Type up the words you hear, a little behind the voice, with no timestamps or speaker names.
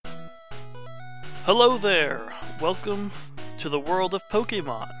Hello there! Welcome to the world of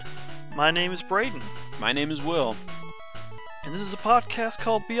Pokemon. My name is Brayden, My name is Will. and this is a podcast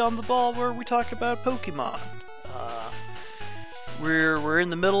called Beyond the Ball where we talk about Pokemon. We're in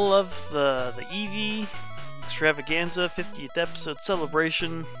the middle of the Eevee Extravaganza 50th episode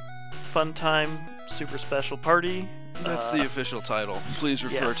celebration, fun time, super special party. That's the official title. Please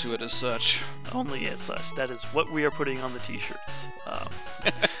refer yes. to it as such. Only as such. That is what we are putting on the t-shirts.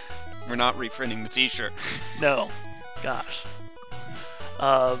 We're not reprinting the t-shirt. No. Gosh.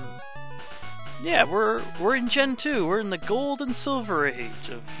 Yeah, we're in Gen 2. We're in the gold and silver age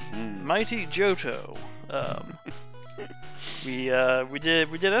of mighty Johto. We did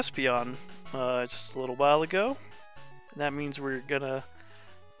Espeon just a little while ago. And that means we're gonna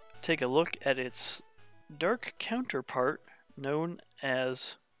take a look at its dark counterpart known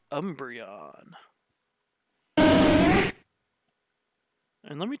as Umbreon.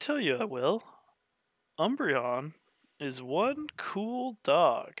 And let me tell you, Will, Umbreon is one cool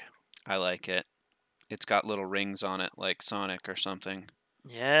dog. I like it. It's got little rings on it like Sonic or something.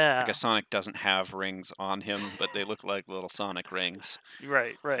 Yeah. I guess Sonic doesn't have rings on him, but they look like little Sonic rings.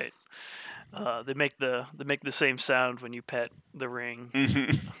 Right. They make the same sound when you pet the ring.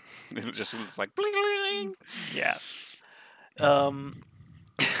 It just looks like bling bling. Yeah.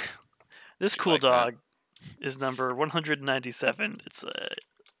 This cool like dog is number 197. It's a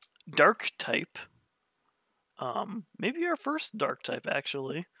dark type. Maybe our first dark type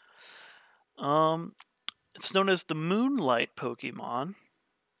actually. It's known as the Moonlight Pokemon,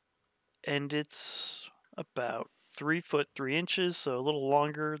 and it's about 3 foot 3 inches, so a little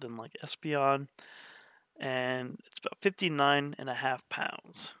longer than like Espeon, and it's about 59.5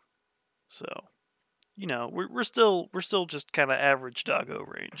 pounds. So, you know, we're still just kind of average doggo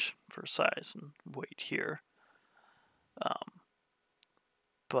range for size and weight here.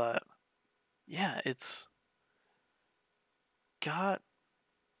 But yeah, its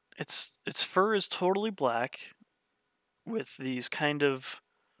fur is totally black with these kind of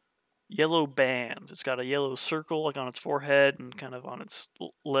yellow bands. It's got a yellow circle like on its forehead and kind of on its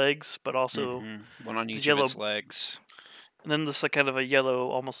legs, but also one on each yellow, of its legs. And then this like kind of a yellow,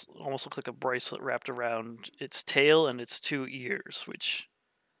 almost looks like a bracelet wrapped around its tail and its 2 ears, which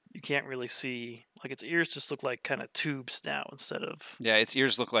you can't really see. Like its ears just look like kind of tubes now instead of. Yeah, its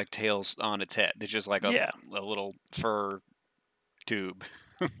ears look like tails on its head. They're just like a little fur tube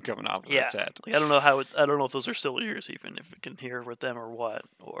coming off of its head. Like, I don't know I don't know if those are still ears, even if it can hear with them or what.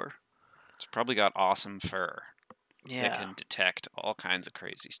 Or it's probably got awesome fur. Yeah. That can detect all kinds of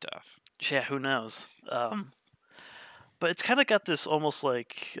crazy stuff. Yeah, who knows? But it's kind of got this almost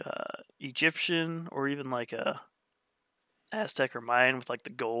like Egyptian or even like a Aztec or Mayan with like the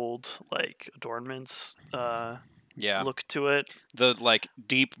gold like adornments look to it. The like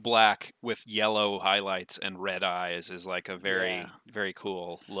deep black with yellow highlights and red eyes is like a very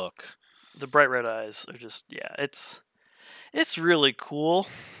cool look. The bright red eyes are just it's really cool.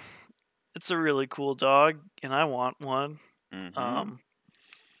 It's a really cool dog, and I want one.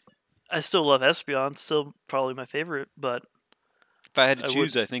 I still love Espeon, still probably my favorite, but if I had to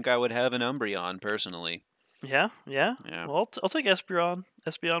choose, I think I would have an Umbreon personally. Yeah. Well, I'll take Espeon,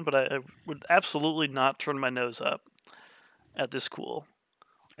 but I would absolutely not turn my nose up at this cool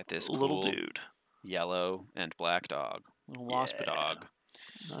little dude, yellow and black dog, little Waspidog.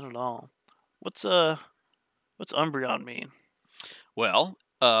 Not at all. What's Umbreon mean? Well,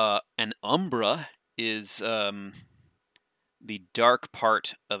 an Umbra is the dark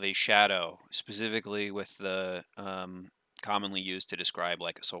part of a shadow, specifically with the commonly used to describe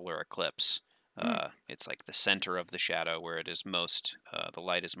like a solar eclipse. It's like the center of the shadow where it is most, the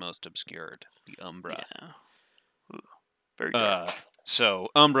light is most obscured. The Umbra. Yeah. Ooh, very dark. So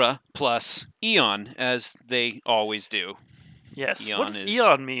Umbra plus Eon, as they always do. Yes. What does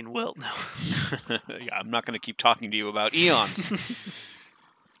Eon mean, Will? No. Yeah, I'm not going to keep talking to you about Eons.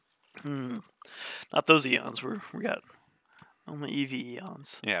 Not those Eons. We got only Eevee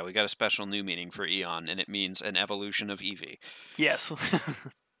Eons. Yeah, we got a special new meaning for Eon, and it means an evolution of Eevee. Yes.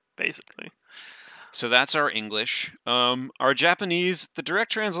 Basically. So that's our English. Our Japanese, the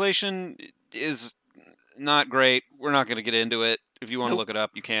direct translation is not great. We're not going to get into it. If you want to look it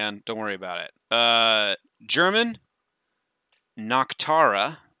up, you can. Don't worry about it. German,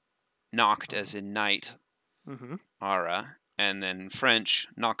 Noctara, Noct as in night, Ara, and then French,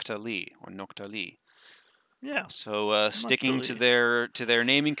 Noctali or Noctali. Yeah. So sticking to their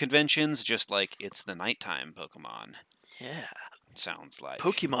naming conventions, just like it's the nighttime Pokemon. Yeah. Sounds like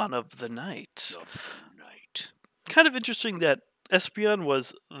Pokemon of the night. Kind of interesting that Espeon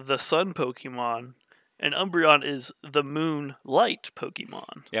was the sun Pokemon, And Umbreon is the Moonlight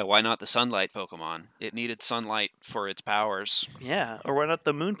Pokemon. Yeah, why not the Sunlight Pokemon? It needed sunlight for its powers. Yeah, or why not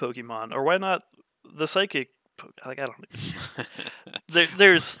the Moon Pokemon? Or why not the Psychic? Like, I don't know.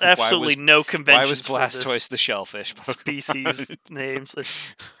 There's absolutely no conventions Why was Blastoise for this the shellfish Pokemon? species names. It's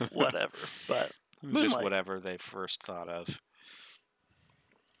whatever, but Just Moonlight. whatever they first thought of.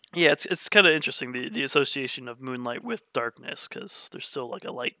 Yeah, it's kind of interesting the association of Moonlight with darkness, because there's still like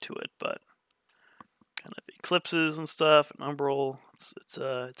a light to it, but kind of eclipses and stuff and umbral.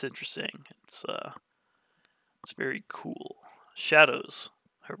 It's interesting. It's very cool. Shadows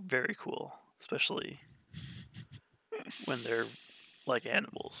are very cool, especially when they're like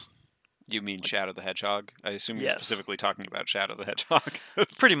animals. You mean Shadow the Hedgehog? I assume you're Yes. specifically talking about Shadow the Hedgehog.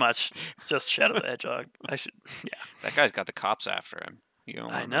 Pretty much just Shadow the Hedgehog. Yeah. That guy's got the cops after him. You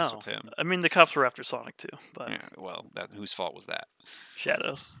don't I want to mess know. with him. I mean, the cops were after Sonic too, but Yeah, well, whose fault was that?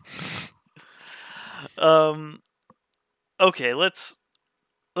 Shadows. Okay, let's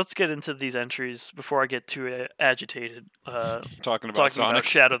get into these entries before I get too agitated. Talking about Talking Sonic. about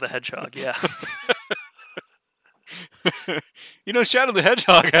Shadow the Hedgehog, yeah. You know, Shadow the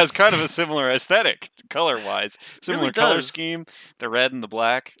Hedgehog has kind of a similar aesthetic, color-wise. Similar really color does. scheme. The red and the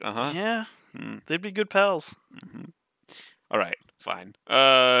black. Uh-huh. Yeah, Hmm. they'd be good pals. Mm-hmm. All right, fine.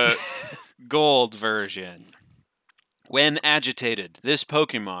 Gold version. When agitated, this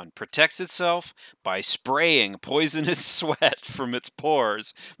Pokemon protects itself by spraying poisonous sweat from its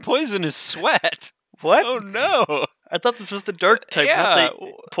pores. Poisonous sweat? What? Oh no! I thought this was the dark type, not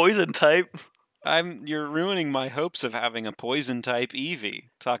the poison type. You're ruining my hopes of having a poison type Eevee.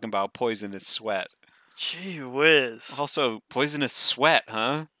 Talking about poisonous sweat. Gee whiz. Also, poisonous sweat,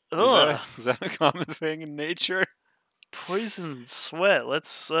 huh? Ugh. Is that a common thing in nature? Poison sweat.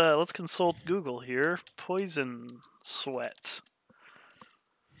 Let's consult Google here. Poison sweat.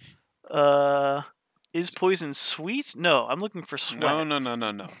 Is poison sweet? No, I'm looking for sweat.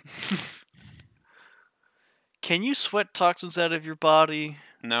 No. Can you sweat toxins out of your body?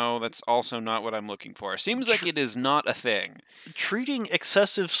 No, that's also not what I'm looking for. Seems like it is not a thing. Treating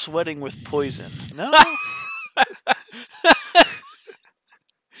excessive sweating with poison. No?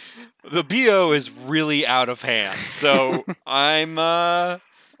 The BO is really out of hand, so I'm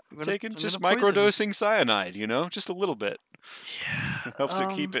taking just microdosing cyanide, just a little bit. Yeah. Helps it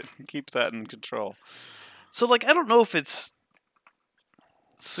keep that in control. So, like, I don't know if it's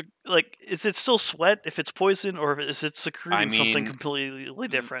like, is it still sweat if it's poison, or is it secreting something completely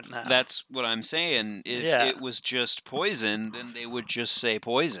different now? That's what I'm saying. If it was just poison, then they would just say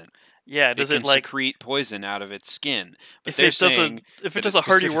poison. Yeah, does it like secrete poison out of its skin? But if it does a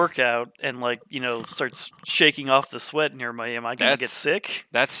hearty workout and starts shaking off the sweat near me, am I gonna get sick?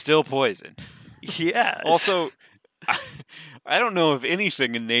 That's still poison. Yeah. Also, I don't know of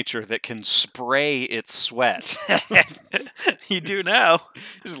anything in nature that can spray its sweat. You do now.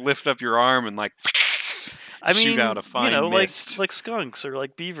 Just lift up your arm and shoot out a fine mist. like skunks or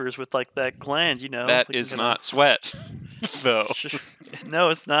like beavers with that gland. That is not sweat, though. No,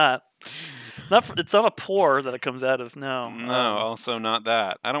 it's not. It's not a pore that it comes out of. No. No, also not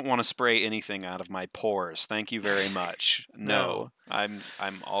that. I don't want to spray anything out of my pores. Thank you very much. No. I'm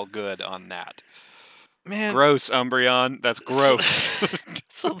all good on that. Man, gross, Umbreon. That's gross.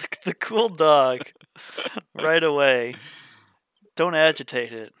 So the cool dog, right away. Don't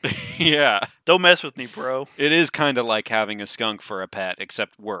agitate it. Yeah. Don't mess with me, bro. It is kind of like having a skunk for a pet,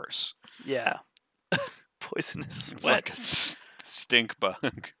 except worse. Yeah. Poisonous sweat. It's like a stink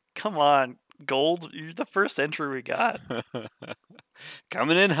bug. Come on, Gold. You're the first entry we got.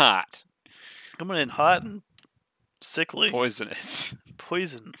 Coming in hot. Coming in hot and sickly. Poisonous.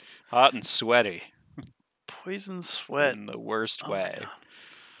 Poison. Hot and sweaty. Poison sweat. In the worst way.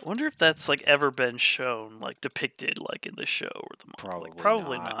 I wonder if that's ever been shown, depicted in the show or the movie.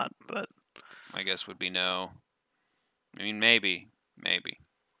 Probably not, but my guess would be no. I mean, maybe.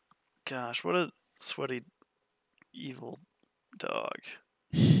 Gosh, what a sweaty, evil dog.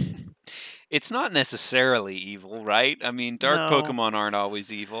 It's not necessarily evil, right? I mean, dark No. Pokemon aren't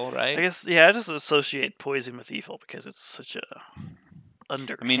always evil, right? I guess, I just associate poison with evil because it's such a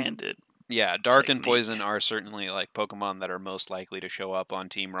underhanded. Yeah, dark and technique. poison are certainly Pokemon that are most likely to show up on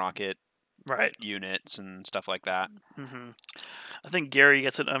Team Rocket units and stuff like that. Mm-hmm. I think Gary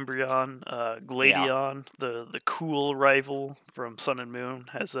gets an Umbreon. Gladion, the cool rival from Sun and Moon,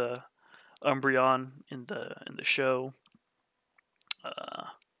 has a Umbreon in the show.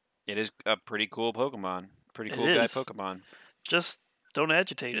 It is a pretty cool Pokemon. Pretty cool guy Pokemon. Just don't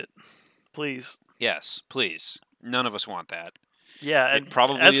agitate it, please. Yes, please. None of us want that. Yeah, it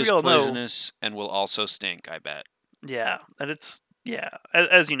probably is poisonous and will also stink, I bet. Yeah, and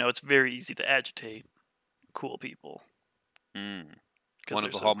as you know, it's very easy to agitate. cool people. Mm. 'Cause One they're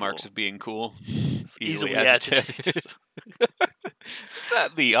of the so hallmarks cool. of being cool. It's easily agitated. agitated. Is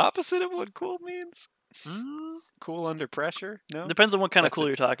that the opposite of what cool means? Mm, Cool under pressure? No? depends on what kind of That's cool a-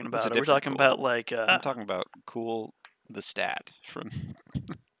 you're talking that's a about. Are we different talking cool. about like I'm talking about cool the stat from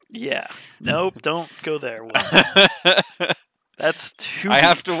yeah. Nope, don't go there. Will. That's too I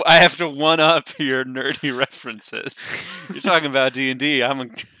have deep. to one up your nerdy references. You're talking about D&D. I'm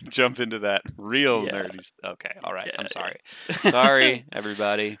gonna jump into that real Yeah. nerdy. Okay, all right. I'm Yeah, sorry. yeah. Sorry,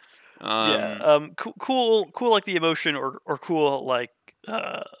 everybody. Yeah. Cool like the emotion, or cool like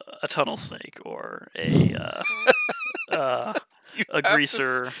a tunnel snake, or uh, You a have to.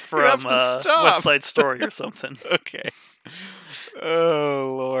 greaser You have from to stop. West Side Story or something. Okay.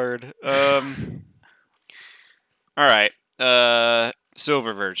 Oh Lord. All right.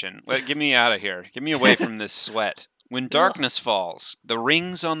 Silver Virgin. Get me out of here. Get me away from this sweat. When darkness falls, the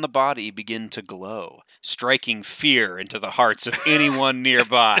rings on the body begin to glow, striking fear into the hearts of anyone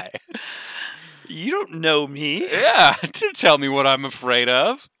nearby. You don't know me. Yeah, tell me what I'm afraid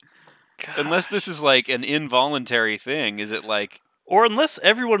of. Gosh. Unless this is like an involuntary thing, is it like Or unless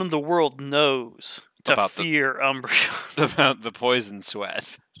everyone in the world knows to About the- fear Umbreon. about the poison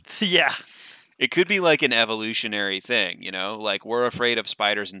sweat? Yeah. It could be like an evolutionary thing, like we're afraid of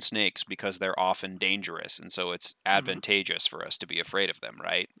spiders and snakes because they're often dangerous, and so it's advantageous for us to be afraid of them,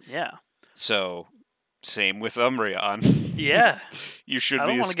 right? Yeah. So, same with Umbreon. Yeah. You should I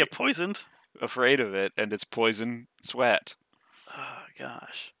don't be want to get poisoned. afraid of it, and it's poison sweat. Oh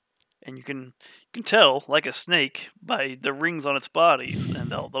gosh. And you can tell, like a snake, by the rings on its bodies,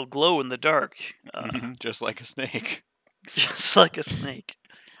 and they'll glow in the dark, Just like a snake. just like a snake.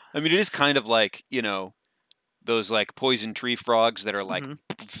 I mean, it is kind of like, those like poison tree frogs that are like Mhm.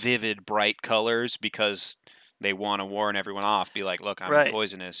 vivid, bright colors because they want to warn everyone off. Be like, look, I'm Right.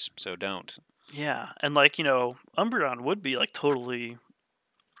 poisonous, so don't. Yeah, and like Umbreon would be like totally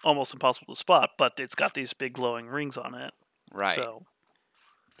almost impossible to spot, but it's got these big glowing rings on it. Right.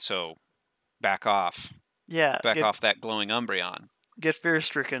 So back off. yeah, Back off that glowing Umbreon. get fear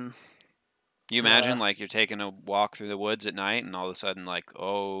stricken. You imagine like you're taking a walk through the woods at night and all of a sudden like,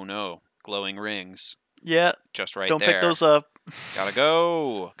 oh no, glowing rings. Yeah, Just right don't there. pick those up. Gotta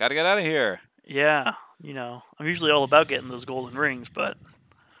go. Gotta get out of here. Yeah, I'm usually all about getting those golden rings, but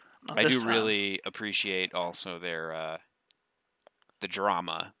not I this do time. really appreciate also their the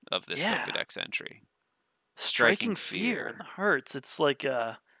drama of this Yeah. Pokedex entry. striking fear in the hearts. It's like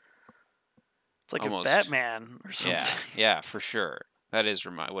Almost. if Batman or something. Yeah, for sure. That is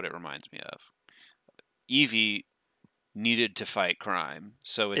what it reminds me of. Eevee needed to fight crime,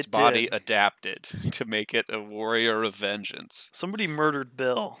 so its It body did. adapted to make it a warrior of vengeance. Somebody murdered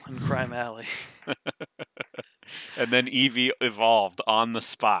Bill in Crime Alley. And then Eevee evolved on the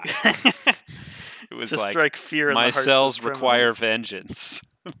spot. It was to like, strike fear in the my hearts cells of require criminals. vengeance.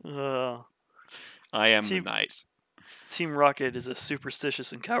 I am the knight. Team Rocket is a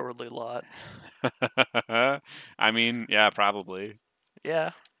superstitious and cowardly lot. I mean, yeah, probably.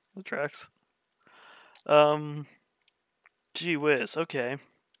 Yeah, that tracks. Gee whiz. Okay.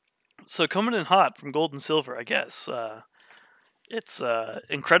 So coming in hot from Gold and Silver, I guess. It's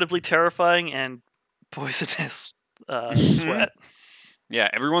incredibly terrifying and poisonous sweat. Yeah,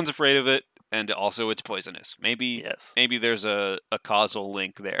 everyone's afraid of it, and also it's poisonous. Maybe there's a causal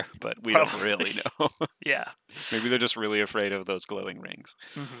link there, but we don't really know. Yeah. Maybe they're just really afraid of those glowing rings.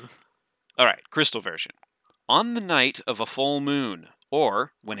 Mm-hmm. All right, crystal version. On the night of a full moon,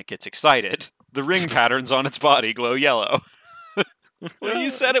 or when it gets excited, the ring patterns on its body glow yellow. Well, you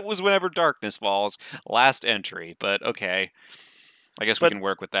said it was whenever darkness falls. Last entry, but okay. I guess we can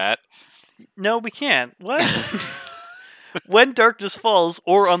work with that. No, we can't. What? When darkness falls,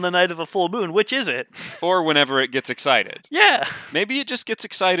 or on the night of a full moon, which is it? Or whenever it gets excited. Yeah. Maybe it just gets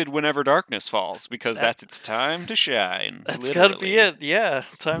excited whenever darkness falls, because that's its time to shine. That's gotta be it. Yeah,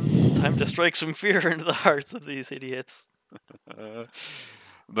 time to strike some fear into the hearts of these idiots.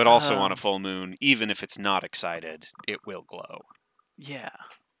 But also on a full moon, even if it's not excited, it will glow. Yeah,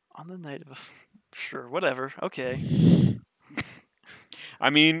 on the night of sure, whatever. Okay. I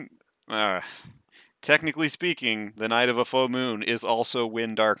mean, technically speaking, the night of a full moon is also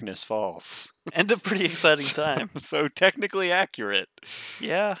when darkness falls. And a pretty exciting time. So technically accurate.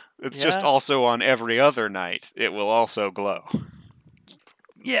 Yeah. It's just also on every other night. It will also glow.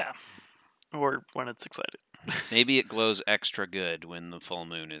 Yeah. Or when it's excited. Maybe it glows extra good when the full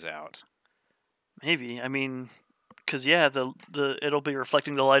moon is out. Maybe. I mean, because it'll be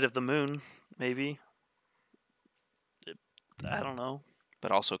reflecting the light of the moon. Maybe. I don't know.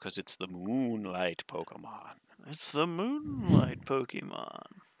 But also because it's the Moonlight Pokemon. It's the Moonlight Pokemon.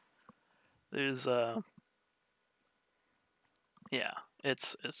 There's Yeah,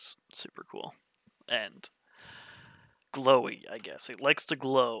 it's super cool and glowy. I guess it likes to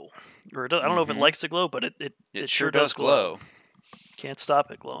glow, or I don't know if it likes to glow, but It it sure sure does does glow. glow. Can't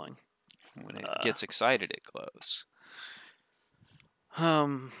stop it glowing. When it gets excited, it glows.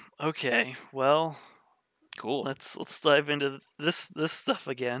 Okay. Well, Cool. let's dive into this stuff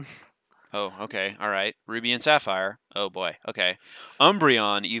again. Oh, okay. All right. Ruby and Sapphire. Oh boy. Okay.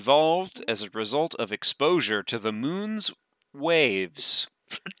 Umbreon evolved as a result of exposure to the moon's waves.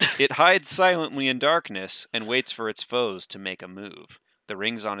 It hides silently in darkness and waits for its foes to make a move. The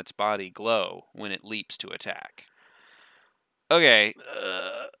rings on its body glow when it leaps to attack. Okay,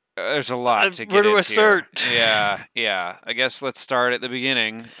 there's a lot to Where get do I into here. start? Yeah. I guess let's start at the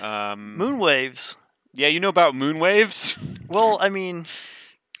beginning. Moon waves. Yeah, you know about moon waves? Well, I mean,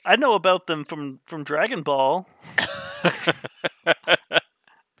 I know about them from Dragon Ball.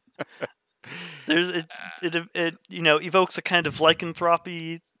 There's it evokes a kind of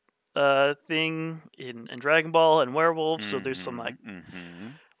lycanthropy thing in Dragon Ball and werewolves. So there's some like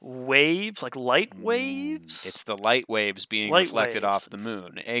waves, like light waves. It's the light waves being Light reflected waves. off the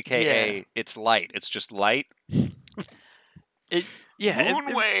moon, aka it's light. It's just light. Moon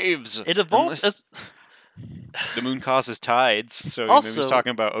waves. It evolved as the moon causes tides, so maybe he's also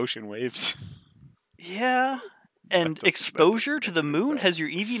talking about ocean waves. yeah. And exposure to the moon. Has your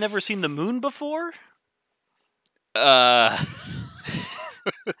Eevee never seen the moon before? I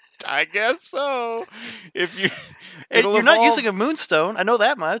guess so. If you, you're not using a moonstone. I know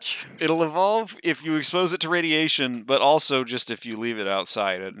that much. It'll evolve if you expose it to radiation, but also just if you leave it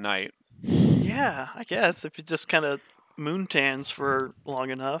outside at night. Yeah, I guess if it just kind of moon tans for long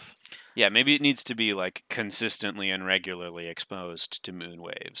enough. Yeah, maybe it needs to be like consistently and regularly exposed to moon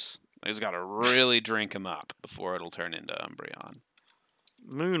waves. It's got to really drink them up before it'll turn into Umbreon.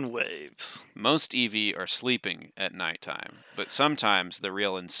 Moon waves. Most Eevee are sleeping at nighttime, but sometimes the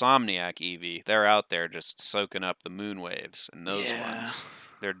real insomniac Eevee, they're out there just soaking up the moon waves, and those ones,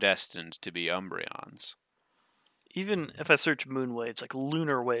 they're destined to be Umbreons. Even if I search moon waves, like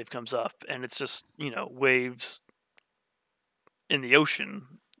lunar wave comes up, and it's just, waves in the ocean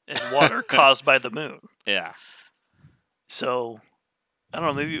and water caused by the moon. Yeah. So, I don't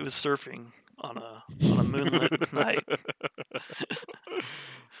know, maybe it was surfing on a moonlit night.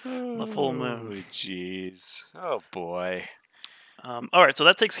 On a full moon. Oh, jeez. Oh, boy. All right, so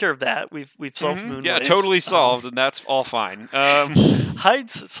that takes care of that. We've solved moon waves. Yeah, totally solved, and that's all fine.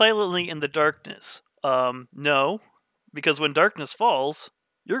 Hides silently in the darkness. No, because when darkness falls,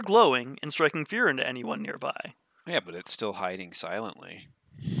 you're glowing and striking fear into anyone nearby. Yeah, but it's still hiding silently.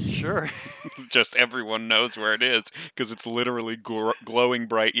 Sure. Just everyone knows where it is, because it's literally glowing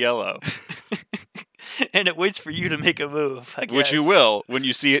bright yellow. And it waits for you to make a move, I guess. Which you will when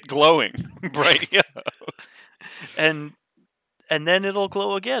you see it glowing bright yellow. And then it'll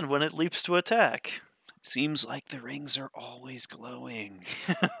glow again when it leaps to attack. Seems like the rings are always glowing.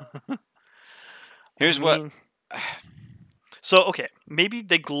 Here's what... So, okay, maybe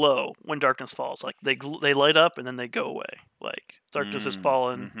they glow when darkness falls. Like, they light up and then they go away. Like, darkness has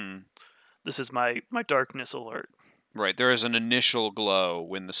fallen. Mm-hmm. This is my darkness alert. Right, there is an initial glow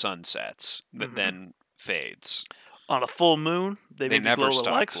when the sun sets that then fades. On a full moon, they maybe never glow a stop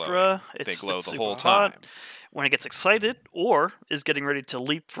little extra. They glow it's the whole hot. time. When it gets excited or is getting ready to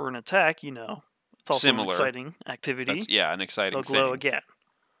leap for an attack, it's also Similar. an exciting activity. An exciting thing. They'll glow again.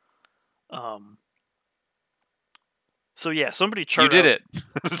 So yeah, somebody chart You did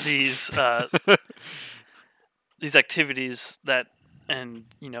out these activities that and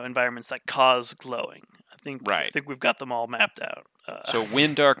environments that cause glowing. I think we've got them all mapped out. So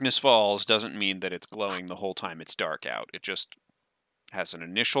when darkness falls doesn't mean that it's glowing the whole time it's dark out. It just has an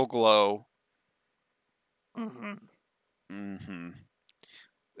initial glow. I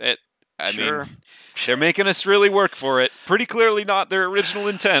mean, they're making us really work for it. Pretty clearly not their original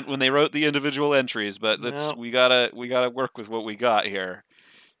intent when they wrote the individual entries, but we gotta work with what we got here.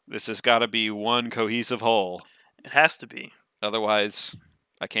 This has got to be one cohesive whole. It has to be. Otherwise,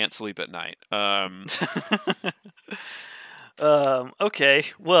 I can't sleep at night. Okay,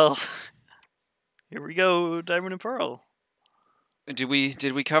 well, here we go, Diamond and Pearl. Did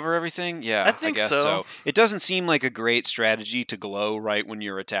we cover everything? Yeah, I think guess so. It doesn't seem like a great strategy to glow right when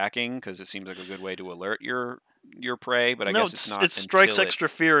you're attacking, because it seems like a good way to alert your prey. But I guess it's not. It strikes extra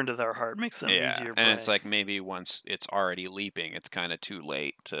fear into their heart, makes them easier. And it's like maybe once it's already leaping, it's kind of too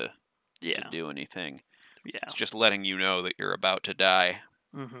late to do anything. Yeah, it's just letting you know that you're about to die.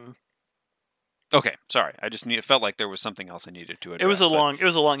 Mm-hmm. Okay, sorry. It felt like there was something else I needed to address. It was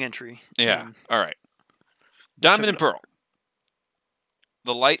a long entry. Yeah. All right. Diamond and Pearl.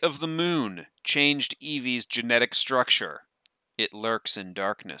 The light of the moon changed Eevee's genetic structure. It lurks in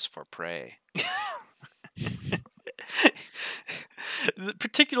darkness for prey.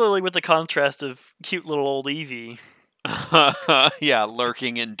 Particularly with the contrast of cute little old Eevee. Yeah,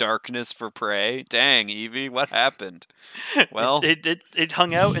 lurking in darkness for prey. Dang, Eevee, what happened? Well, It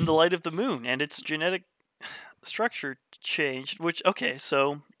hung out in the light of the moon, and its genetic structure changed. Which, okay,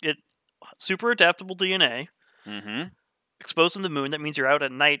 so it super adaptable DNA mm-hmm, exposed in the moon. That means you're out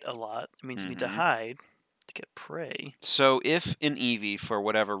at night a lot. It means you need to mm-hmm. hide to get prey. So if an Eevee, for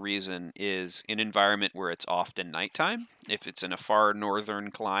whatever reason, is in an environment where it's often nighttime, if it's in a far northern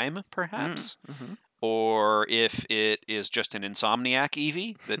clime, perhaps, Mm-hmm. or if it is just an insomniac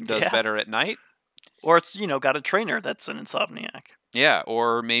Eevee that does Yeah. better at night, Or it's got a trainer that's an insomniac. yeah,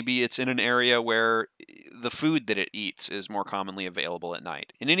 or maybe it's in an area where the food that it eats is more commonly available at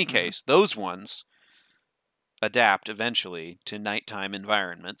night. In any case, those ones adapt eventually to nighttime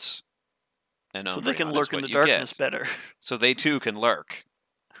environments. And So they can Umbreon is lurk in what the you darkness get. better. So they too can lurk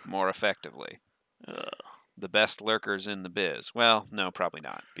more effectively. Uh, The best lurkers in the biz. Well, no, probably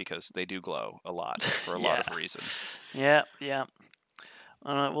not, because they do glow a lot for a lot of reasons. Yeah.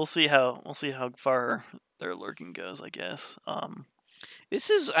 We'll see how far their lurking goes, I guess. This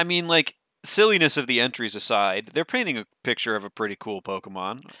is, I mean, like, silliness of the entries aside, they're painting a picture of a pretty cool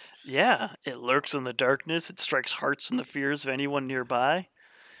Pokemon. Yeah, it lurks in the darkness. It strikes hearts in the fears of anyone nearby.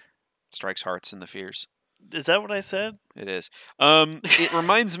 Strikes hearts in the fears. Is that what I said? It is. It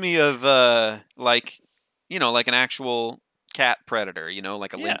reminds me of like an actual cat predator.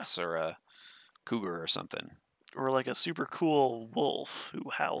 Like a lynx or a cougar or something. Or like a super cool wolf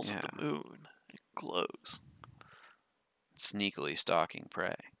who howls at Yeah. the moon. It glows. Sneakily stalking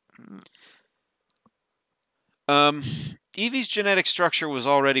prey. Mm. Eevee's genetic structure was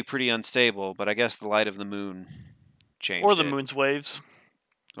already pretty unstable, but I guess the light of the moon changed Or the it. moon's waves.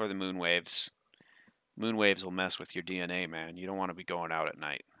 Or the moon waves. Moon waves will mess with your DNA, man. You don't want to be going out at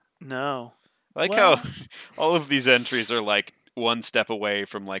night. No. I like how all of these entries are like one step away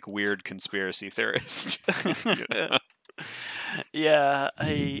from like weird conspiracy theorist. Yeah,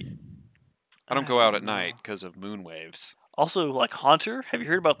 I don't go out at night because of moon waves. Also, like Haunter, have you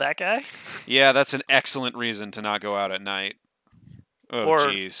heard about that guy? Yeah, that's an excellent reason to not go out at night. Oh, Or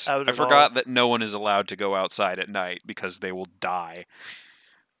jeez. out I at forgot all. that no one is allowed to go outside at night because they will die.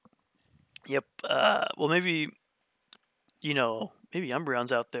 Yep. Well, maybe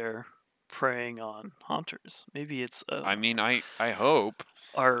Umbreon's out there preying on Haunters. Maybe it's. I mean, I hope.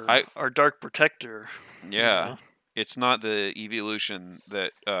 Our dark protector. Yeah. It's not the evolution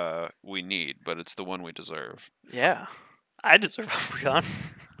that we need, but it's the one we deserve. Yeah. I deserve Umbreon.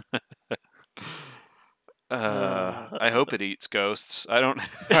 I hope it eats ghosts. I don't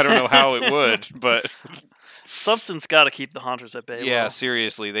know how it would, but something's got to keep the Haunters at bay. Yeah,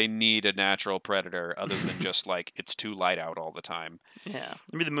 seriously, they need a natural predator other than just like it's too light out all the time. Yeah,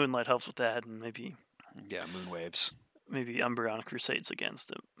 maybe the moonlight helps with that, and maybe moon waves. Maybe Umbreon crusades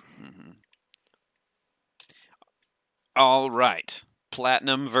against it. Mm-hmm. All right,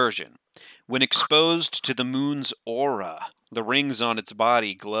 Platinum version. When exposed to the moon's aura, the rings on its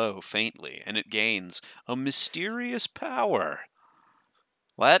body glow faintly, and it gains a mysterious power.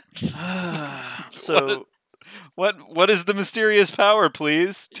 What? So, what is the mysterious power,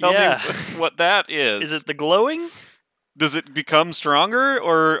 please? Tell me what that is. Is it the glowing? Does it become stronger,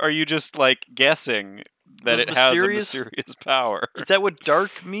 or are you just like guessing that it has a mysterious power? Is that what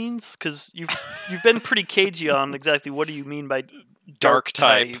dark means? Because you've been pretty cagey on exactly what do you mean by dark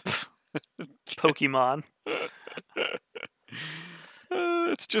type Pokemon.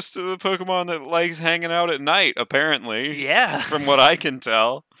 It's just the Pokemon that likes hanging out at night, apparently. Yeah. From what I can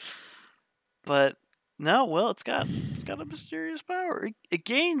tell. But no, well, it's got a mysterious power. It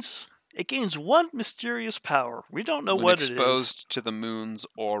gains one mysterious power. We don't know what it is. When exposed to the moon's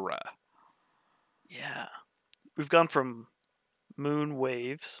aura. Yeah. We've gone from moon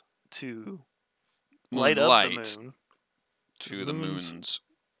waves to light of the moon to the moon's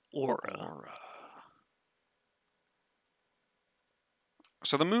aura.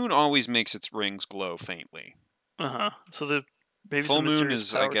 So the moon always makes its rings glow faintly. So the maybe full moon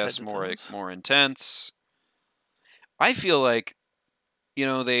is, I guess, more intense. I feel like,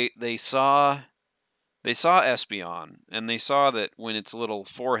 they saw Espeon, and they saw that when its little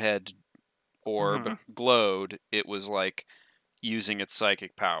forehead orb glowed, it was like using its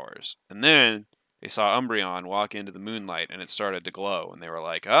psychic powers. And then they saw Umbreon walk into the moonlight, and it started to glow, and they were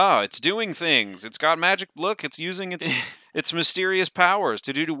like, it's doing things. It's got magic. Look, it's using its mysterious powers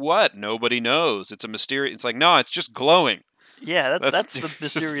to do what? Nobody knows. It's a mysterious. It's like, no, it's just glowing. Yeah, that's the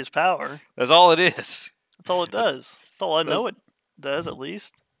mysterious power. That's all it is. That's all it does. That's all I know it does, at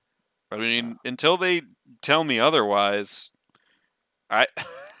least. I mean, until they tell me otherwise, I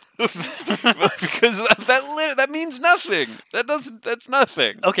because that means nothing. That's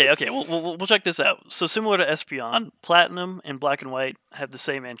nothing. Okay. We'll check this out. So similar to Espeon, Platinum and Black and White have the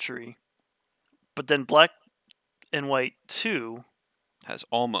same entry, but then Black and White 2 Has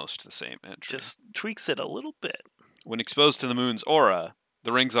almost the same entry. just tweaks it a little bit. When exposed to the moon's aura,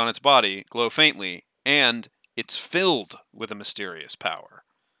 the rings on its body glow faintly, and it's filled with a mysterious power.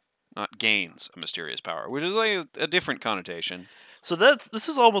 Not gains a mysterious power, which is like a different connotation. So this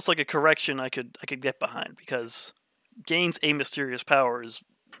is almost like a correction I could get behind, because gains a mysterious power is,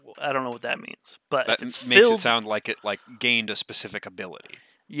 I don't know what that means, but That if it's makes filled, it sound like it gained a specific ability.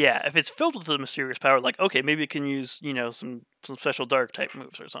 yeah, if it's filled with a mysterious power, like, okay, maybe it can use some special dark type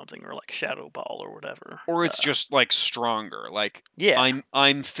moves or something, or like Shadow Ball or whatever. Or it's just like stronger. Like Yeah.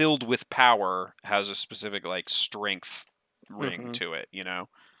 I'm filled with power has a specific like strength ring to it, you know?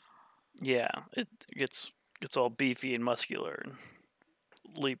 Yeah, it gets all beefy and muscular and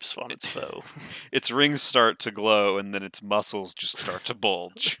leaps on its foe. Its rings start to glow and then its muscles just start to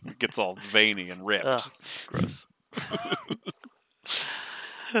bulge. It gets all veiny and ripped. Ugh, gross.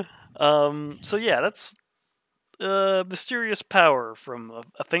 So yeah, that's mysterious power from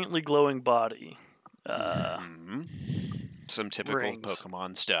a faintly glowing body. Some typical rings.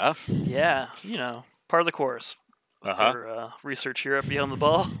 Pokemon stuff. Yeah, part of the course for research here at Beyond the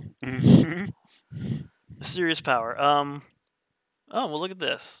Ball. Mysterious power. Oh, well, look at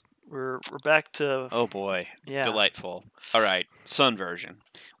this. We're back to. Oh boy, yeah. Delightful. All right, Sun version.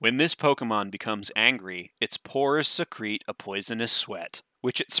 When this Pokemon becomes angry, its pores secrete a poisonous sweat,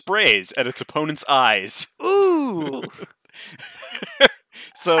 which it sprays at its opponent's eyes. Ooh.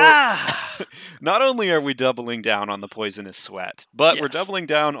 So, not only are we doubling down on the poisonous sweat, but we're doubling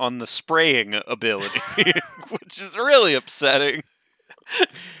down on the spraying ability, which is really upsetting.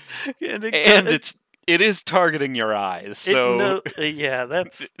 And it is targeting your eyes, so yeah,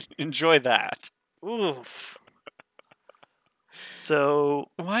 that's enjoy that. Oof. So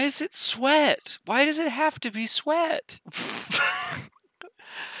why is it sweat? Why does it have to be sweat?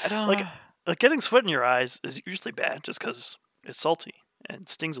 I don't like getting sweat in your eyes is usually bad just because it's salty and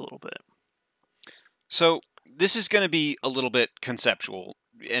stings a little bit. So this is going to be a little bit conceptual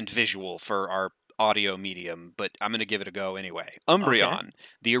and visual for our audio medium, but I'm going to give it a go anyway. Umbreon,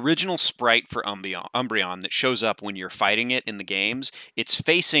 the original sprite for Umbreon that shows up when you're fighting it in the games, it's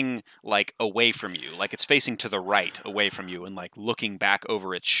facing like away from you, like it's facing to the right away from you and like looking back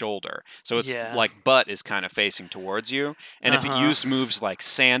over its shoulder. So it's like butt is kind of facing towards you. And if it used moves like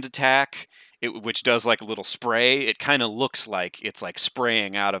Sand Attack, which does like a little spray, it kind of looks like it's like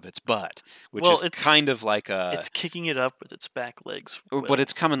spraying out of its butt, which is kind of like a... It's kicking it up with its back legs. But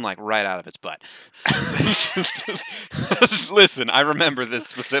it's coming like right out of its butt. Listen, I remember this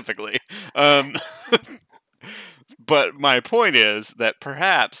specifically. But my point is that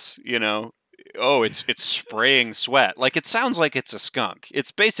perhaps, it's spraying sweat. Like, it sounds like it's a skunk. It's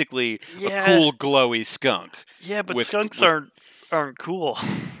basically a cool, glowy skunk. Yeah, but skunks aren't cool.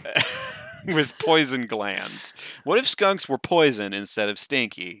 With poison glands. What if skunks were poison instead of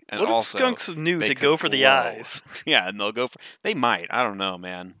stinky? And what if also skunks knew to go for the eyes? Yeah, and they'll go for... They might. I don't know,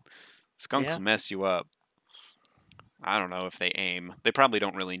 man. Skunks mess you up. I don't know if they aim. They probably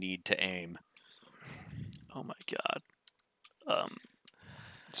don't really need to aim. Oh my god.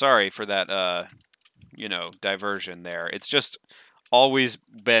 Sorry for that, diversion there. It's just always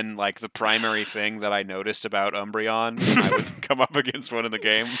been like the primary thing that I noticed about Umbreon when I would come up against one in the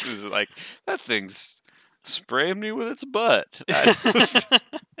game. It was like, that thing's spraying me with its butt.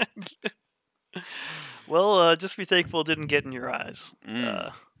 Well, just be thankful it didn't get in your eyes.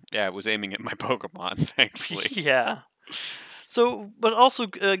 Yeah, it was aiming at my Pokemon, thankfully. Yeah. So, but also,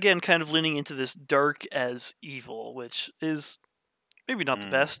 again, kind of leaning into this dark as evil, which is maybe not the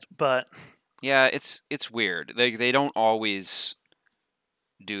best, but... Yeah, it's weird. They don't always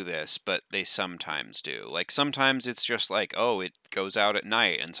do this, but they sometimes do. Like, sometimes it's just like, oh, it goes out at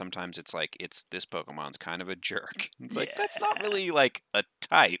night, and sometimes it's like, this Pokemon's kind of a jerk. It's like, that's not really like a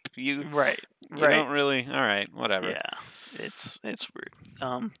type. You don't really... Alright, whatever. Yeah, it's weird.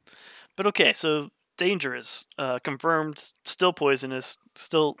 But okay, so dangerous, confirmed, still poisonous,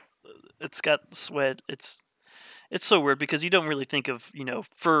 still it's got sweat. It's so weird because you don't really think of,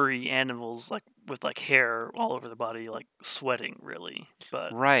 furry animals like with like hair all over the body like sweating really.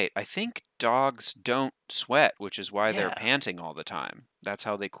 But right, I think dogs don't sweat, which is why they're panting all the time. That's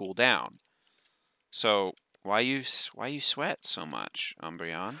how they cool down. So, why you sweat so much,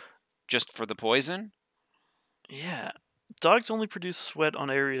 Umbreon? Just for the poison? Yeah. Dogs only produce sweat on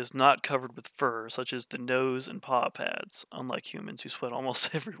areas not covered with fur, such as the nose and paw pads, unlike humans who sweat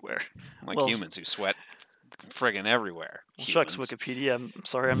almost everywhere. Humans who sweat friggin' everywhere. Well, shucks, humans. Wikipedia. I'm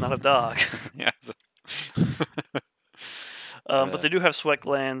sorry, I'm not a dog. Yeah. But they do have sweat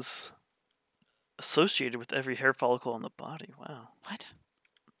glands associated with every hair follicle on the body. Wow. What?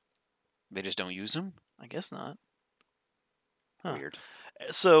 They just don't use them? I guess not. Huh. Weird.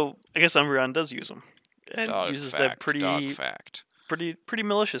 So I guess Umbreon does use them, and Dog uses fact. them Dog fact. pretty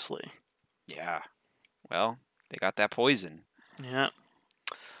maliciously. Yeah. Well, they got that poison. Yeah.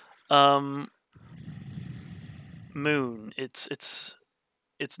 Moon.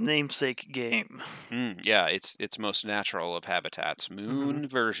 Its namesake game. Yeah, it's most natural of habitats. Moon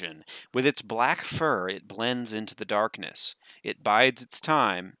version. With its black fur, it blends into the darkness. It bides its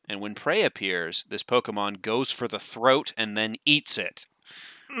time, and when prey appears, this Pokemon goes for the throat and then eats it.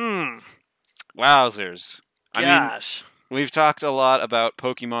 Wowzers. I mean, we've talked a lot about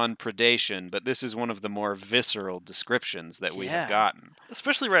Pokemon predation, but this is one of the more visceral descriptions that we have gotten.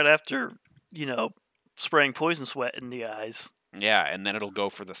 Especially right after, spraying poison sweat in the eyes. Yeah, and then it'll go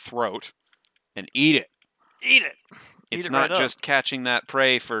for the throat and eat it. Eat it! It's not just catching that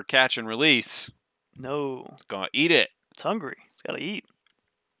prey for catch and release. No. It's going to eat it. It's hungry. It's got to eat.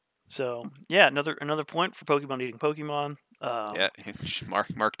 So, yeah, another point for Pokemon eating Pokemon. Yeah,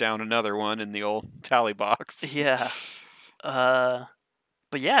 mark down another one in the old tally box. Yeah. But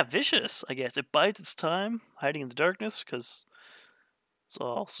yeah, vicious, I guess. It bides its time, hiding in the darkness, because it's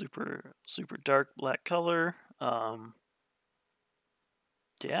all super, super dark black color.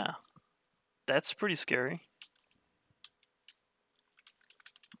 Yeah. That's pretty scary.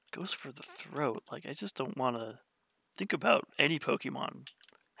 Goes for the throat. Like, I just don't want to think about any Pokemon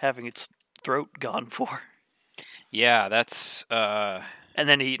having its throat gone for. Yeah, that's... and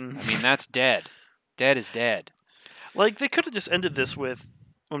then eaten. I mean, that's dead. Dead is dead. Like, they could have just ended this with,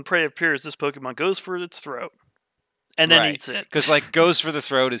 when prey appears, this Pokemon goes for its throat. And then eats it. Because, like, goes for the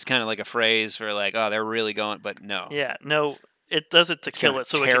throat is kind of like a phrase for, like, oh, they're really going... But no. Yeah, no, it does it to kill it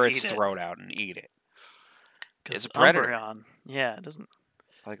so it can tear eat its it. throat out and eat it. It's a predator. Umbreon. Yeah, it doesn't...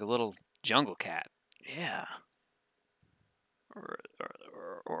 Like a little jungle cat. Yeah.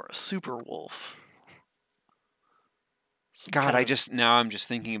 Or a super wolf. God, now I'm just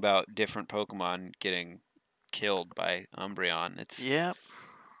thinking about different Pokemon getting killed by Umbreon. It's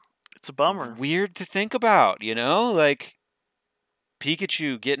it's a bummer. It's weird to think about, like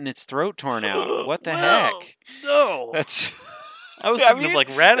Pikachu getting its throat torn out. What the heck? No. That's. I was thinking of like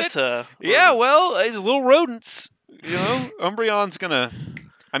Rattata. Yeah, well, it's little rodents. Umbreon's gonna.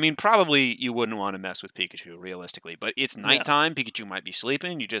 I mean, probably you wouldn't want to mess with Pikachu, realistically. But it's nighttime. Yeah. Pikachu might be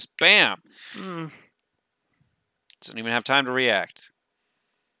sleeping. You just, bam! Doesn't even have time to react.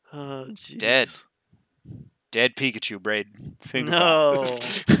 Dead. Dead Pikachu, Braid. No.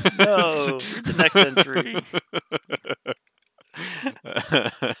 The next entry.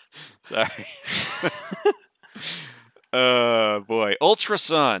 Sorry. Boy. Ultra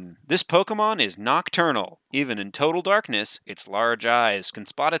Sun. This Pokemon is nocturnal. Even in total darkness, its large eyes can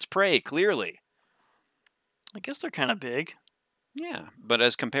spot its prey clearly. I guess they're kind of big. Yeah, but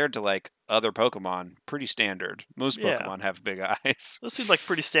as compared to, like, other Pokemon, pretty standard. Most Pokemon have big eyes. Those seem like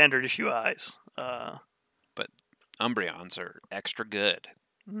pretty standard issue eyes. But Umbreons are extra good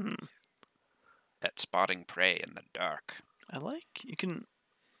at spotting prey in the dark. You can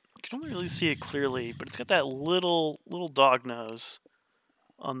only really see it clearly, but it's got that little dog nose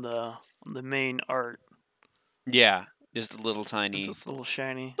on the main art. Yeah, just a little tiny. It's just a little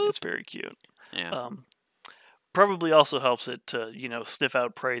shiny. Boop. It's very cute. Yeah. Probably also helps it to sniff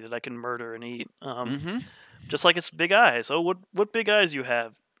out prey that I can murder and eat. Just like its big eyes. Oh, what big eyes you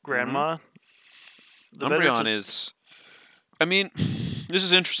have, Grandma? Umbreon is. I mean, this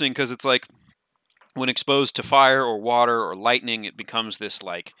is interesting because it's like when exposed to fire or water or lightning, it becomes this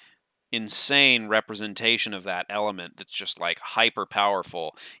like insane representation of that element that's just like hyper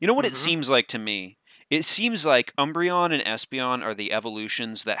powerful. You know what it seems like to me? It seems like Umbreon and Espeon are the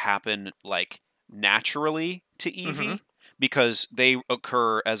evolutions that happen like naturally to Eevee because they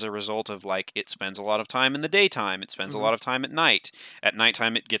occur as a result of like it spends a lot of time in the daytime, it spends a lot of time at night. At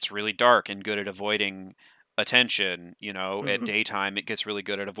nighttime it gets really dark and good at avoiding attention, At daytime it gets really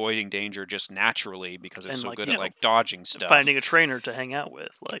good at avoiding danger just naturally because it's so good at like dodging stuff. Finding a trainer to hang out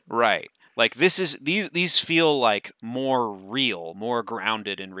with, like right. Like these feel like more real, more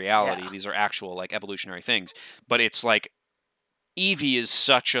grounded in reality. Yeah. These are actual like evolutionary things. But it's like Eevee is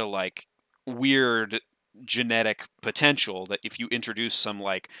such a like weird genetic potential that if you introduce some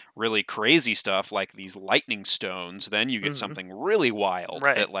like really crazy stuff like these lightning stones, then you get something really wild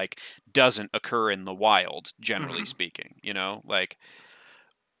that like doesn't occur in the wild, generally speaking, like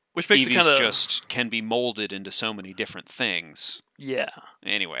which makes Eevee's it kind of just can be molded into so many different things. Yeah.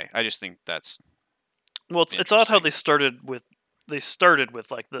 Anyway, I just think that's Well, it's odd how interesting. they started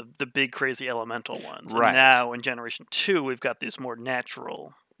with like the big crazy elemental ones, and Right. now in Generation 2 we've got these more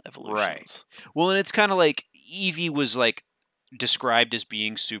natural Right. evolutions. Well, and it's kind of like Eevee was like described as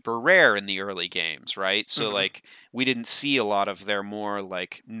being super rare in the early games, right? So Mhm. like we didn't see a lot of their more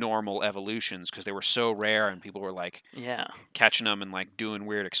like normal evolutions because they were so rare and people were like Yeah, catching them and like doing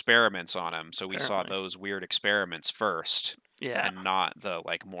weird experiments on them. So we saw apparently. those weird experiments first Yeah. and not the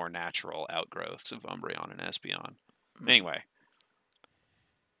like more natural outgrowths of Umbreon and Espeon. Mm. Anyway,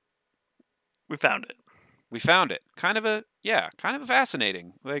 We found it. we found it. Kind of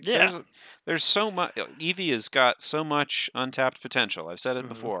fascinating. Like Yeah. there's so much. Eevee has got so much untapped potential. I've said it Mhm.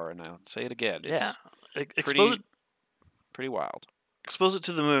 before, and I'll say it again. Yeah. It's Expose it pretty wild. expose it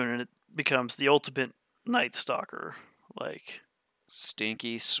to the moon and it becomes the ultimate night stalker. Like,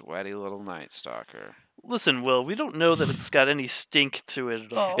 Stinky, sweaty little Night Stalker. listen, Will, we don't know that it's got any stink to it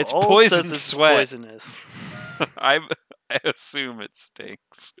at all. It's All it poison says is it's sweat. poisonous. I assume it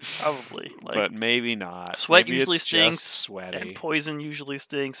stinks, Probably. Like, but maybe not. sweat Maybe usually it's just stinks, sweaty. and poison usually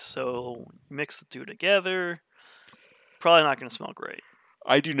stinks, so mix the two together. Probably not going to smell great.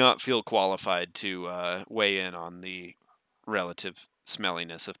 I do not feel qualified to weigh in on the relative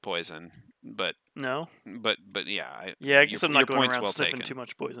smelliness of poison, but No? yeah, Yeah, I guess I'm your not going point's around well sniffing taken. too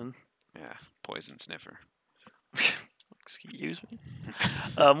much poison. Yeah, poison sniffer. Excuse me.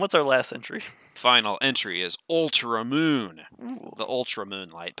 What's our last entry? Final entry is Ultra Moon, Ooh. the Ultra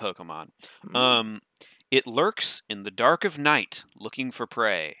Moonlight Pokemon. Hmm. It lurks in the dark of night, looking for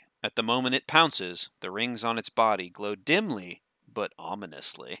prey. At the moment it pounces, the rings on its body glow dimly but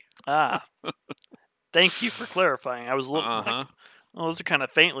ominously. Ah, thank you for clarifying. I was looking like, Uh-huh. oh, those are kind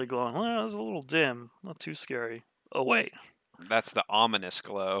of faintly glowing. Well, it's a little dim. Not too scary. Oh, wait. That's the ominous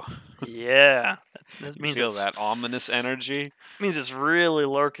glow. Yeah. That You means feel that ominous energy? means it's really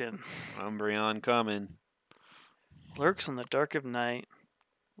lurking. Umbreon coming. Lurks in the dark of night,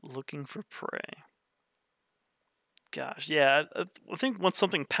 looking for prey. Gosh, yeah. I think once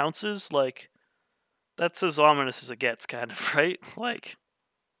something pounces, like, that's as ominous as it gets, kind of, right? Like,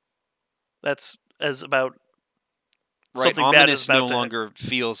 that's as about Right, something bad is ominous no about to. longer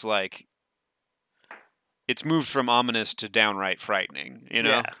feels like it's moved from ominous to downright frightening, you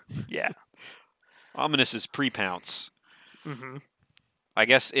know? Yeah. Ominous is pre-pounce. Mm-hmm. I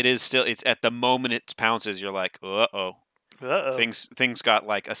guess it is still it's at the moment it pounces you're like, "Uh-oh. Uh-oh. Things got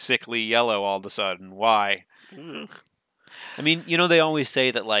like a sickly yellow all of a sudden. Why?" Ugh. I mean, they always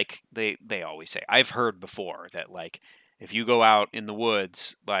say that like they always say. I've heard before that like if you go out in the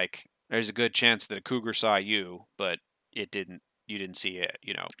woods, like there's a good chance that a cougar saw you, but it didn't you didn't see it,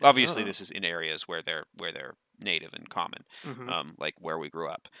 Obviously Oh. this is in areas where they're native and common, Mm-hmm. like where we grew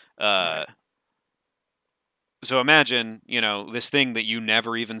up. Right. So imagine, this thing that you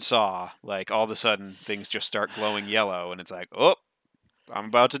never even saw, like all of a sudden things just start glowing yellow and it's like, "Oh, I'm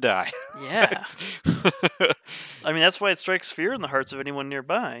about to die." Yeah. I mean, that's why it strikes fear in the hearts of anyone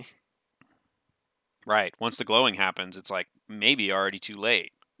nearby. Right. Once the glowing happens, it's like maybe already too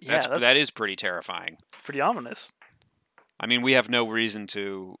late. Yeah, That that's is pretty terrifying. pretty ominous. I mean, we have no reason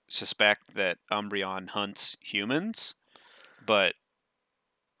to suspect that Umbreon hunts humans, but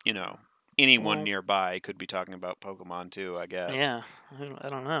anyone Well, nearby could be talking about Pokemon too, I guess. yeah. I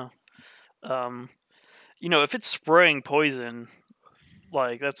don't know. Um, if it's spraying poison,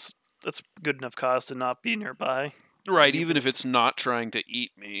 like that's good enough cause to not be nearby. Right, even if it's not trying to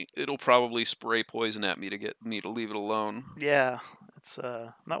eat me, it'll probably spray poison at me to get me to leave it alone. Yeah, it's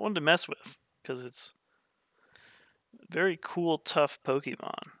not one to mess with because it's a very cool, tough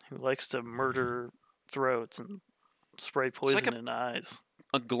Pokemon who likes to murder throats and spray It's like poison in eyes.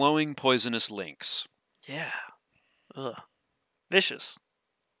 a glowing poisonous lynx. Yeah. Ugh. Vicious.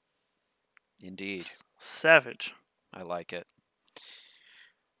 Indeed. Savage. I like it.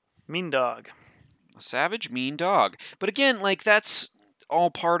 Mean dog. A savage, mean dog. But again, like that's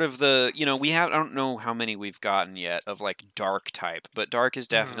all part of the, I don't know how many we've gotten yet of like dark type, but dark is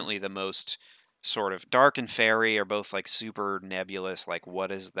definitely the most sort of dark and fairy are both like super nebulous. Like, what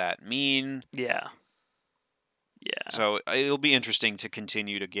does that mean? Yeah. Yeah. So it'll be interesting to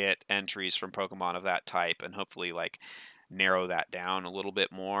continue to get entries from Pokemon of that type and hopefully like narrow that down a little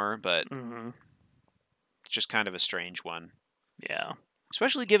bit more. But it's just kind of a strange one. Yeah.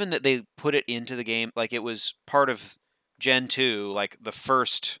 Especially given that they put it into the game, like it was part of Gen 2, like the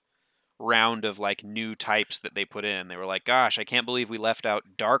first round of like new types that they put in. They were like, gosh, I can't believe we left out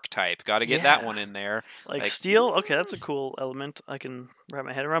dark type. Got to get that one in there. Like steel, okay, that's a cool element I can wrap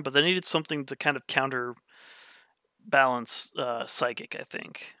my head around, but they needed something to kind of counterbalance psychic, I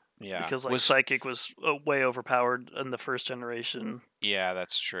think. Yeah. Because like psychic was way overpowered in the first generation. Yeah,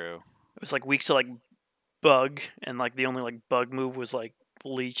 that's true. It was like weak to like bug, and like the only like bug move was like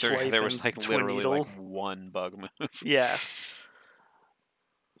Leech Life There was and like Twin literally Needle. like one bug move. Yeah.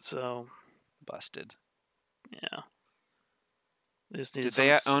 So Busted. yeah, they just needed Did some.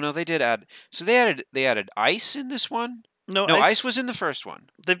 they? Oh no, they did add. So they added ice in this one. No, No, ice was in the first one.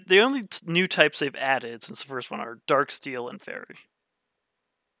 The only new types they've added since the first one are Dark Steel and Fairy.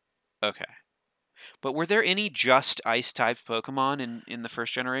 Okay. But were there any just ice type Pokemon in the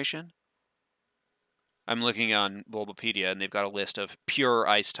first generation? I'm looking on Bulbapedia, and they've got a list of pure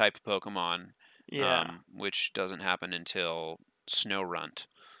ice type Pokemon, Yeah. which doesn't happen until Snorunt.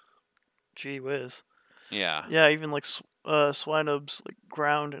 Gee whiz. Yeah. Yeah, even like Swinub's like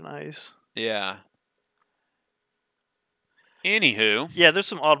ground and ice. Yeah. Anywho. Yeah, there's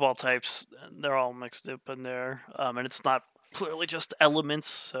some oddball types. And they're all mixed up in there, and it's not clearly just elements.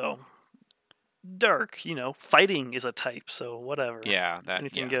 So dark, fighting is a type. So whatever. Yeah,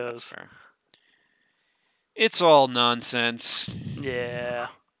 Anything that's goes. fair. It's all nonsense. Yeah.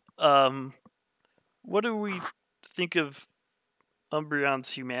 What do we think of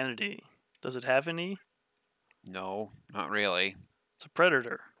Umbreon's humanity? Does it have any? No, not really. It's a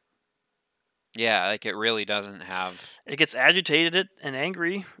predator. Yeah, like it really doesn't have. It gets agitated and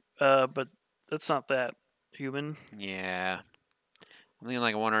angry, but that's not that human. Yeah. I'm thinking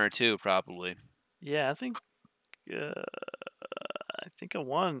like a 1 or a 2, probably. Yeah, I think a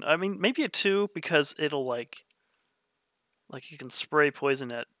 1. I mean, maybe a 2 because it'll like you can spray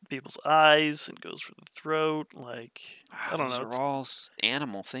poison at people's eyes and goes for the throat. Like I don't Those know. are all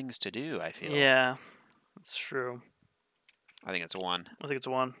animal things to do, I feel. Yeah, that's true. I think it's a 1. I think it's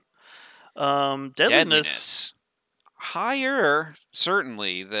a 1. Deadliness. Higher,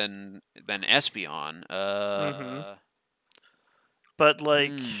 certainly, than Espeon. But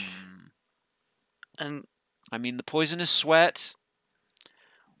like, and I mean, the poisonous sweat.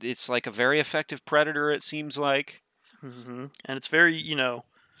 It's like a very effective predator. It seems like, and it's very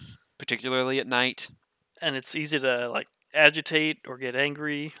particularly at night. And it's easy to like agitate or get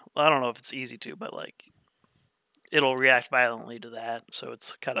angry. I don't know if it's easy to, but like it'll react violently to that. So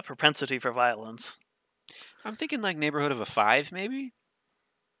it's kind of propensity for violence. I'm thinking like neighborhood of a 5, maybe.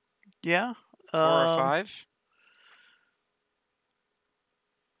 Yeah, 4 or 5.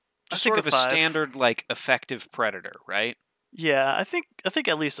 Just sort of a 5. standard like effective predator, right? Yeah, I think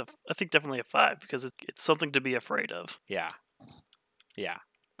at least I think definitely a 5 because it's something to be afraid of. Yeah.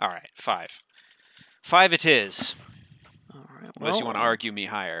 All right, 5. 5 it is. All right. Unless you want to argue me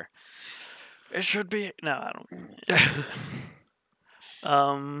higher. It should be. No, I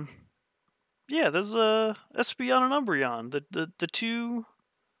don't. Yeah, there's a Espeon and Umbreon, the 2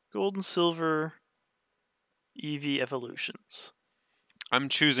 gold and silver EV evolutions. I'm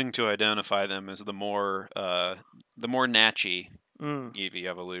choosing to identify them as the more natchy EV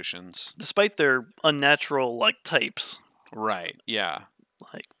evolutions, despite their unnatural like types. Right. Yeah.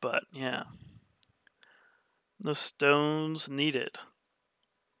 But yeah, no stones needed.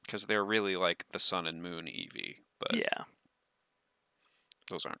 Because they're really like the Sun and Moon EV, but yeah,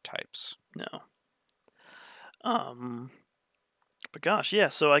 those aren't types. No. But gosh, yeah.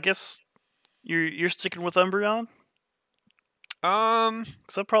 So I guess you're sticking with Umbreon.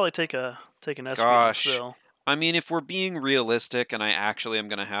 Because I'll probably take an Espeon still. I mean, if we're being realistic, and I actually am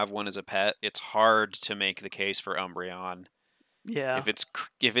going to have one as a pet, it's hard to make the case for Umbreon. Yeah. If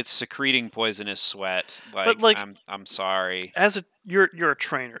it's secreting poisonous sweat, I'm sorry. You're a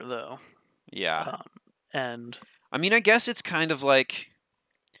trainer though. Yeah. And I mean, I guess it's kind of like,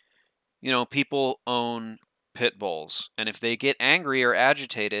 people own pit bulls, and if they get angry or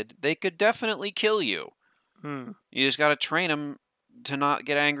agitated, they could definitely kill you. You just got to train them to not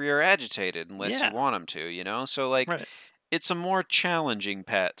get angry or agitated unless you want them to, So, it's a more challenging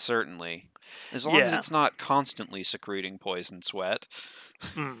pet, certainly. As long as it's not constantly secreting poison sweat.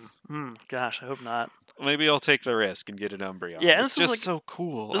 Gosh, I hope not. Maybe I'll take the risk and get an Umbreon. Yeah, and it's just so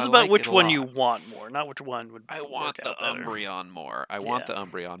cool. This is about which one you want more, not which one would I want the Umbreon more. I want the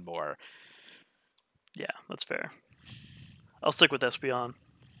Umbreon more. Yeah, that's fair. I'll stick with Espeon.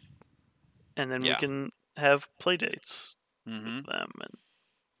 And then we can have play dates with them, and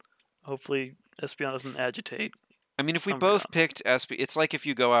hopefully Espeon doesn't agitate. I mean, if we both picked Espeon, it's like if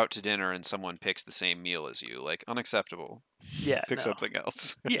you go out to dinner and someone picks the same meal as you, unacceptable. Yeah, pick something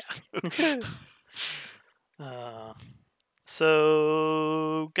else. Yeah.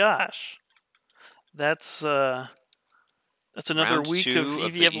 So gosh, that's another Round week 2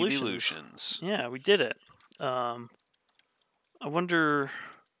 of EV evolutions. Yeah, we did it. I wonder.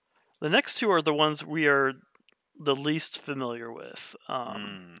 The next 2 are the ones we are the least familiar with,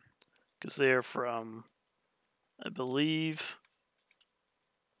 because they are from, I believe,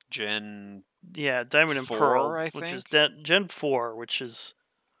 Gen Yeah, Diamond and 4, Pearl, I which is think? Gen 4, which is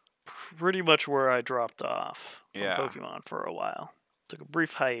pretty much where I dropped off from Yeah. Pokemon for a while. Took a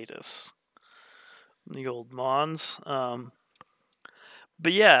brief hiatus from the old Mons.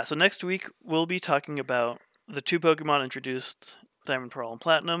 But yeah, so next week we'll be talking about the 2 Pokemon introduced Diamond, Pearl, and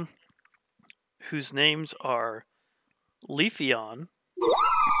Platinum, whose names are Leafeon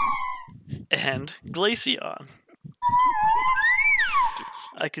and Glaceon.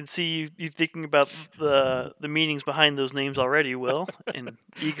 I can see you thinking about the meanings behind those names already, Will, in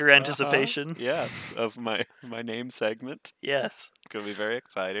eager anticipation. Yes, of my name segment. Yes, Gonna be very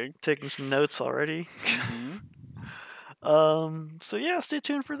exciting. taking some notes already. Mm-hmm. So yeah, stay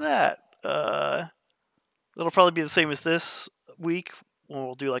tuned for that. It'll probably be the same as this week.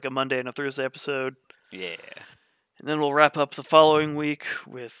 We'll do like a Monday and a Thursday episode, Yeah. and then we'll wrap up the following week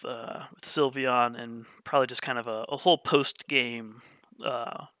with Sylveon and probably just kind of a whole post game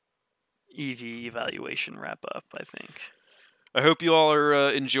EV evaluation wrap up, I think. I hope you all are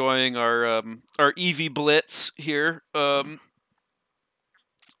enjoying our EV Blitz here. We're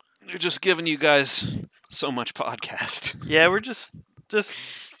just giving you guys so much podcast. Yeah, we're just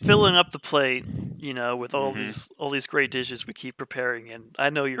filling up the plate, with all Mhm. these great dishes we keep preparing. And I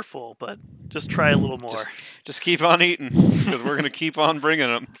know you're full, but just try a little more. Just keep on eating because we're gonna keep on bringing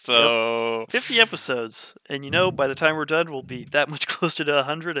them. So 50 episodes, and by the time we're done, we'll be that much closer to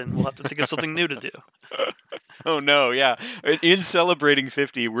 100, and we'll have to think of something new to do. Oh no, yeah. In celebrating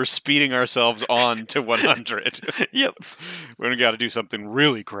 50, we're speeding ourselves on to 100. Yep. We're gonna got to do something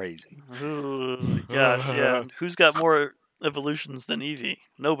really crazy. Ooh, gosh, yeah. Who's got more evolutions than Eevee?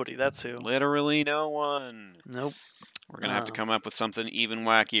 Nobody. That's who. Literally no one. Nope. We're gonna have to come up with something even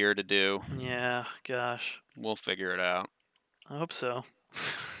wackier to do. Yeah. Gosh. We'll figure it out. I hope so.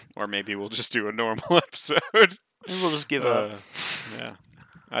 Or maybe we'll just do a normal episode. Maybe we'll just give up. Yeah.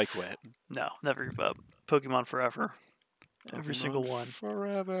 I quit. No, never give up. Pokemon forever. Every single one.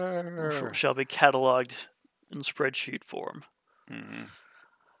 Forever. Shall be cataloged in spreadsheet form.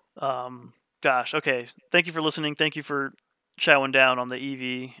 Mm-hmm. Gosh, okay. Thank you for listening. Thank you for chowing down on the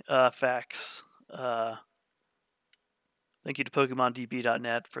EV facts. Thank you to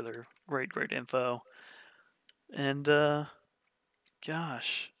PokemonDB.net for their great info. And,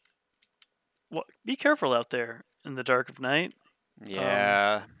 gosh. Be careful out there in the dark of night.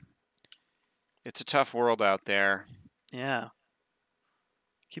 Yeah. It's a tough world out there. Yeah.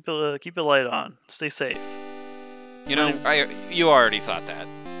 Keep a light on. Stay safe. You already thought that.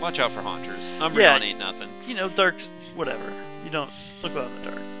 Watch out for Haunters. Umbreon ain't nothing. Dark's whatever. Don't go out in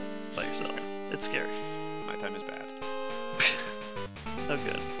the dark by yourself. It's scary. My time is bad. Oh,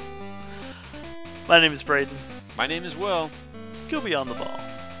 good. My name is Braden. My name is Will. Go beyond the ball.